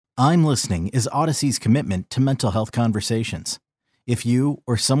I'm Listening is Odyssey's commitment to mental health conversations. If you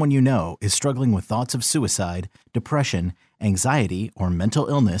or someone you know is struggling with thoughts of suicide, depression, anxiety, or mental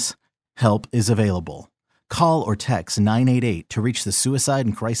illness, help is available. Call or text 988 to reach the Suicide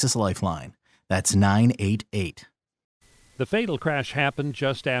and Crisis Lifeline. That's 988. The fatal crash happened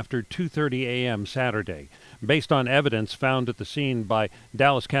just after 2:30 a.m. Saturday. Based on evidence found at the scene by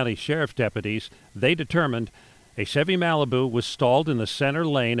Dallas County Sheriff deputies, they determined a Chevy Malibu was stalled in the center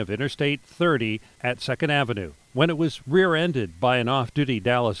lane of Interstate 30 at 2nd Avenue when it was rear-ended by an off-duty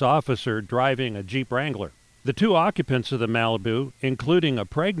Dallas officer driving a Jeep Wrangler. The two occupants of the Malibu, including a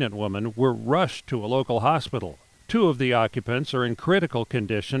pregnant woman, were rushed to a local hospital. Two of the occupants are in critical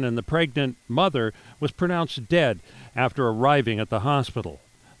condition, and the pregnant mother was pronounced dead after arriving at the hospital.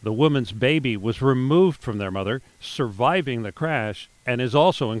 The woman's baby was removed from their mother, surviving the crash, and is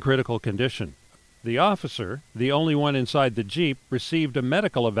also in critical condition. The officer, the only one inside the Jeep, received a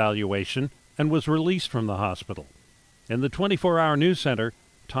medical evaluation and was released from the hospital. In the 24-hour news center,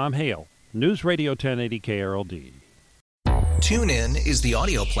 Tom Hale, News Radio 1080 KRLD. TuneIn is the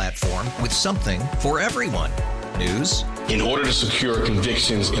audio platform with something for everyone. News. In order to secure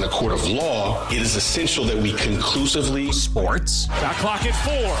convictions in a court of law, it is essential that we conclusively. Sports. Shot clock at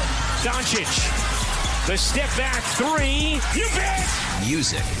 4. Doncic. The step back 3. You bet.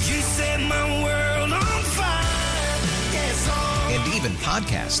 Music. You set my world on fire. Yes, and even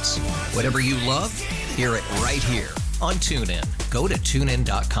podcasts. Whatever you love, hear it right here on TuneIn. Go to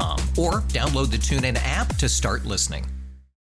TuneIn.com or download the TuneIn app to start listening.